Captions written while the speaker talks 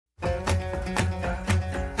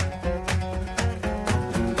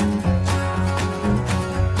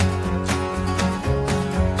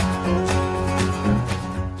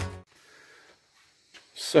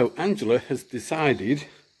So Angela has decided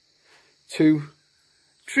to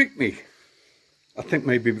trick me. I think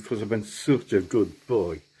maybe because I've been such a good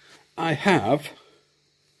boy. I have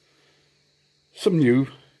some new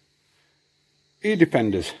ear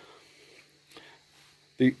defenders.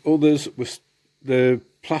 The others was the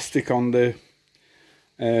plastic on the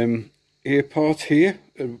ear part here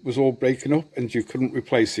was all breaking up and you couldn't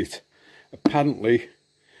replace it. Apparently,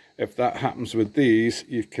 if that happens with these,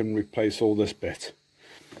 you can replace all this bit.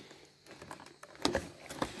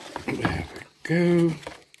 There we go.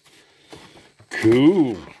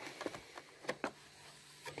 Cool.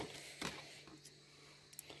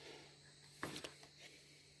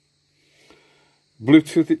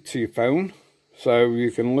 Bluetooth it to your phone, so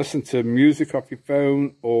you can listen to music off your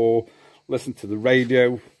phone or listen to the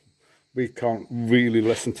radio. We can't really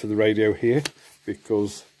listen to the radio here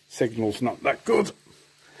because signal's not that good,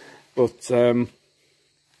 but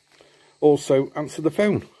also answer the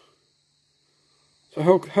phone. So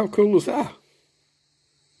how cool is that?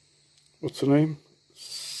 What's the name?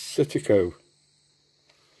 Citico.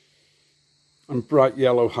 And bright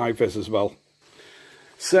yellow high-vis as well.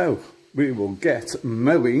 So we will get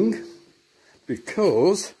mowing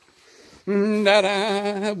because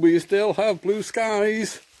we still have blue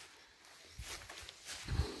skies.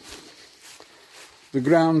 The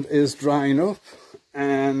ground is drying up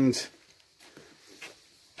and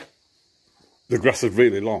the grass is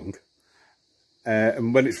really long.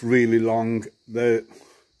 And when it's really long, it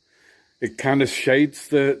kind of shades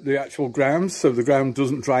the actual ground, so the ground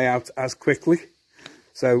doesn't dry out as quickly.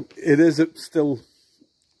 So it is still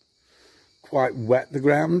quite wet, the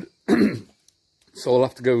ground. So I'll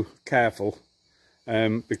have to go careful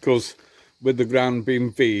because with the ground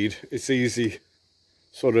being V'd, it's easy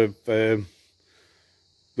sort of the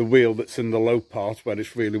wheel that's in the low part where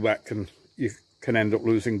it's really wet you can end up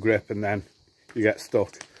losing grip and then you get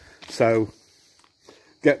stuck. So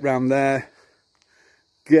get round there,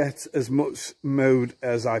 get as much mowed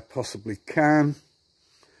as I possibly can,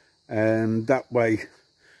 and that way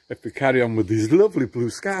if we carry on with these lovely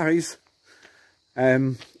blue skies,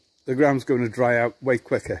 the ground's going to dry out way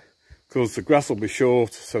quicker because the grass will be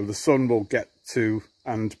short, so the sun will get to,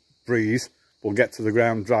 and breeze will get to the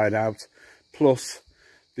ground dried out, plus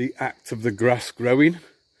the act of the grass growing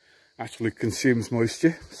actually consumes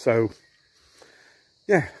moisture. So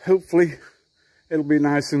yeah, hopefully it'll be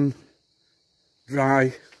nice and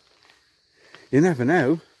dry. You never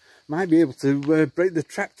know, might be able to break the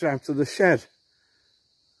tractor out of the shed.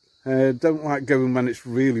 Don't like going when it's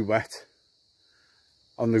really wet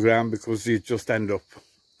on the ground because you just end up,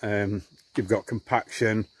 you've got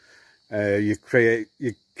compaction, you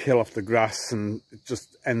kill off the grass and it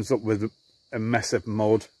just ends up with a mess of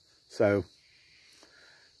mud. So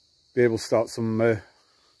be able to start some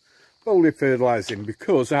foliar fertilising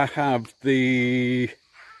because I have the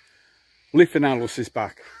leaf analysis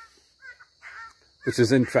back, which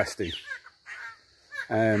is interesting.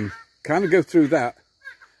 Kind of go through that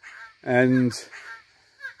and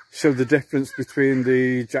show the difference between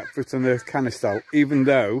the jackfruit and the canistel, even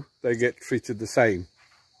though they get treated the same.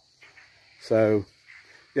 So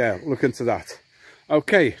yeah, look into that.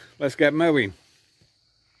 Okay, let's get mowing.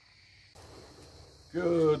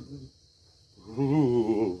 Good.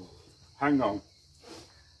 Ooh, hang on.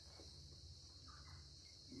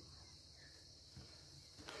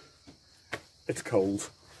 It's cold.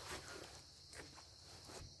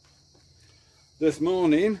 This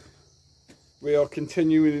morning we are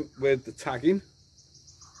continuing with the tagging.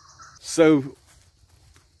 So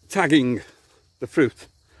tagging the fruit,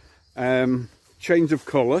 change of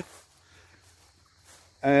colour.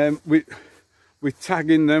 We're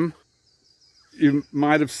tagging them. You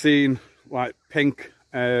might have seen like pink,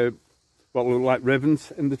 what look like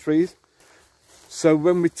ribbons in the trees. So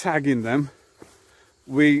when we're tagging them,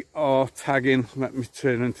 we are tagging, let me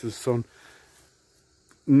turn into the sun,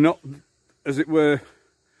 not as it were,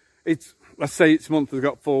 let's say each month has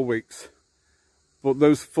got 4 weeks, but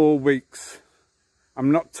those 4 weeks,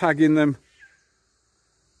 I'm not tagging them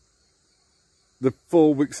the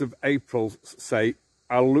 4 weeks of April, say.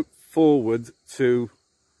 I'll look forward to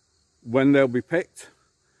when they'll be picked.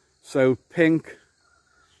 So pink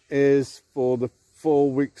is for the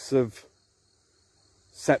 4 weeks of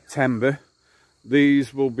September.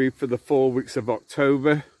 These will be for the 4 weeks of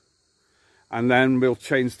October, and then we'll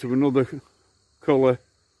change to another colour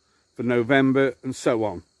for November and so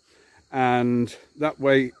on. And that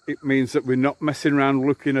way it means that we're not messing around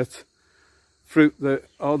looking at fruit that,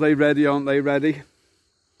 are they ready, aren't they ready?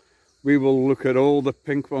 We will look at all the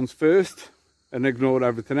pink ones first and ignore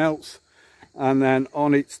everything else. And then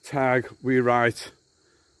on each tag we write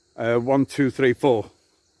 1, 2, 3, 4.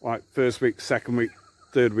 like first week, second week,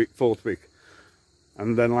 third week, fourth week.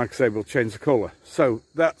 And then, like I say, we'll change the colour. So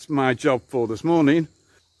that's my job for this morning.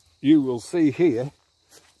 You will see here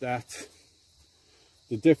that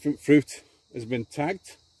the different fruit has been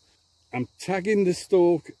tagged. I'm tagging the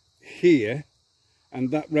stalk here,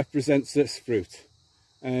 and that represents this fruit.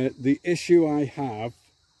 The issue I have,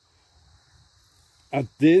 I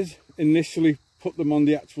did initially put them on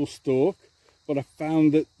the actual stalk, but I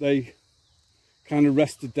found that they kind of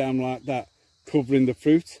rested down like that, covering the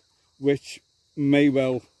fruit, which may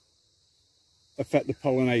well affect the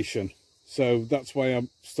pollination. So that's why I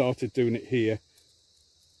started doing it here.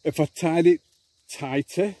 If I tied it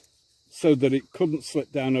tighter so that it couldn't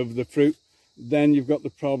slip down over the fruit, then you've got the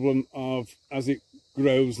problem of, as it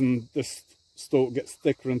grows and the stalk gets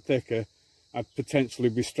thicker and thicker, I'd potentially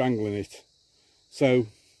be strangling it. So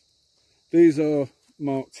these are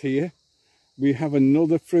marked here. We have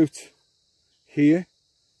another fruit here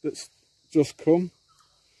that's just come.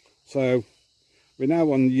 So we're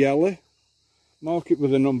now on yellow. Mark it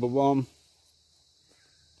with a number 1.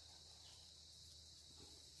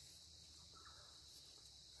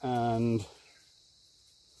 And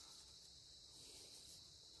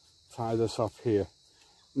tie this off here.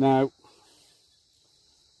 Now,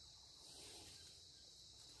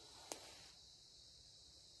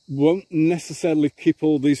 won't necessarily keep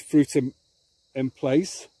all these fruit in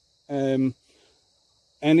place.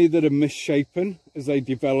 Any that are misshapen as they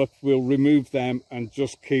develop, we'll remove them and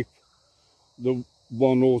just keep the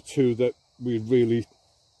 1 or 2 that we really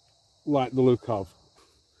like the look of.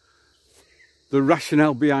 The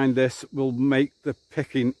rationale behind this will make the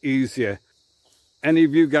picking easier. Any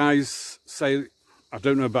of you guys say, I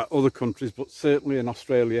don't know about other countries, but certainly in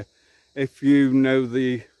Australia, if you know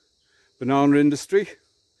the banana industry,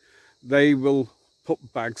 they will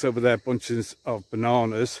put bags over their bunches of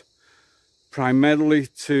bananas, primarily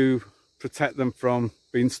to protect them from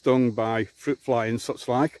being stung by fruit fly and such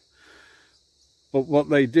like. But what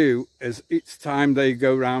they do is each time they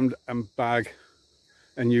go round and bag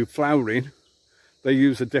a new flowering, they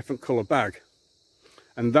use a different colour bag.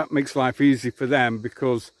 And that makes life easy for them,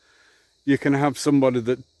 because you can have somebody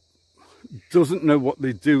that doesn't know what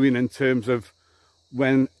they're doing in terms of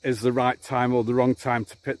when is the right time or the wrong time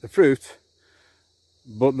to pick the fruit.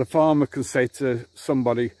 But the farmer can say to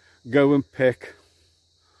somebody, go and pick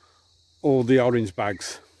all the orange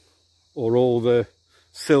bags or all the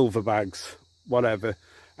silver bags, whatever.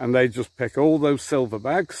 And they just pick all those silver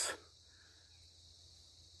bags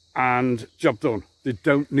and job done. They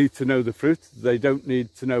don't need to know the fruit. They don't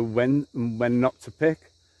need to know when and when not to pick.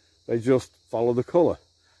 They just follow the colour.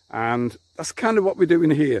 And that's kind of what we're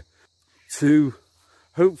doing here, to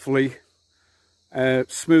hopefully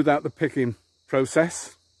smooth out the picking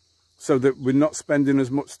process, so that we're not spending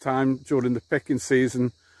as much time during the picking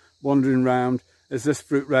season wandering around. Is this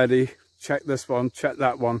fruit ready? Check this one, check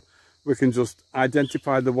that one. We can just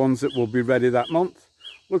identify the ones that will be ready that month,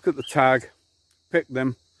 look at the tag, pick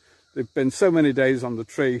them. They've been so many days on the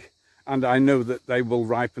tree, and I know that they will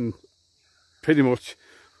ripen pretty much.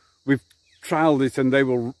 We've trialed it and they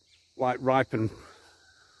will like ripen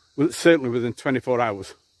certainly within 24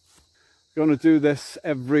 hours. Going to do this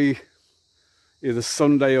every either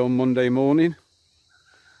Sunday or Monday morning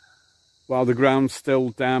while the ground's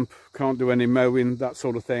still damp, can't do any mowing, that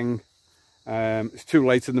sort of thing. It's too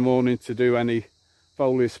late in the morning to do any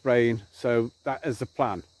foliar spraying, so that is the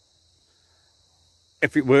plan.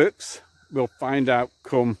 If it works, we'll find out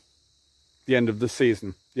come the end of the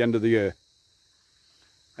season, the end of the year.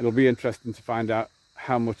 It'll be interesting to find out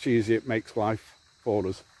how much easier it makes life for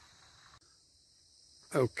us.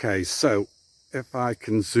 Okay, so if I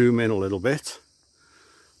can zoom in a little bit.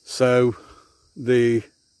 So the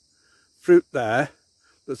fruit there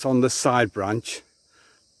that's on the side branch,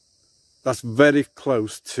 that's very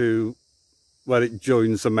close to where it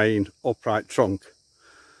joins the main upright trunk.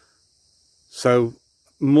 So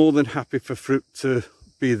more than happy for fruit to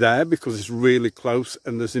be there, because it's really close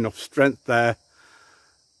and there's enough strength there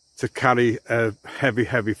to carry a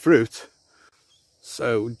heavy fruit.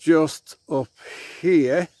 So just up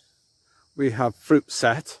here we have fruit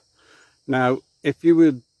set. Now if you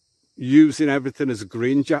were using everything as a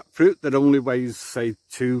green jackfruit that only weighs say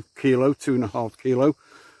 2 kilo, 2.5 kilo,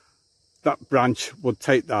 that branch would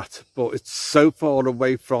take that, but it's so far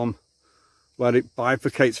away from where it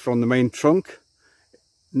bifurcates from the main trunk.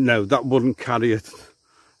 No, that wouldn't carry a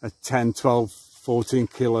 10, 12, 14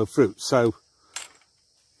 kilo fruit. So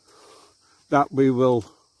that we will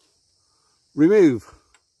remove.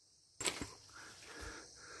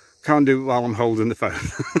 Can't do it while I'm holding the phone.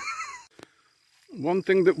 One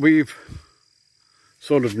thing that we've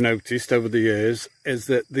sort of noticed over the years is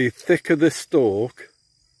that the thicker the stalk,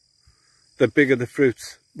 the bigger the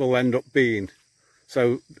fruit will end up being.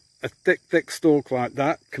 So a thick stalk like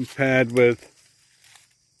that compared with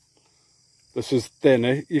this is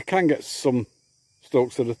thinner, you can get some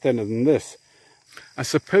stalks that are thinner than this. I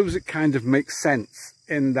suppose it kind of makes sense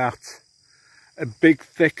in that a big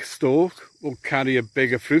thick stalk will carry a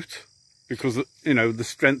bigger fruit because, you know, the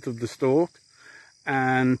strength of the stalk,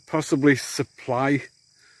 and possibly supply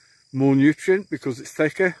more nutrient because it's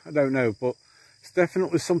thicker. I don't know, but it's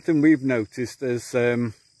definitely something we've noticed is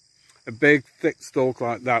a big thick stalk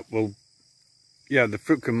like that will, yeah, the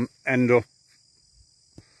fruit can end up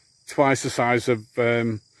twice the size of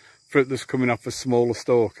fruit that's coming off a smaller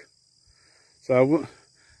stalk. So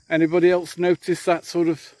anybody else notice that sort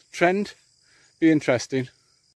of trend? Be interesting.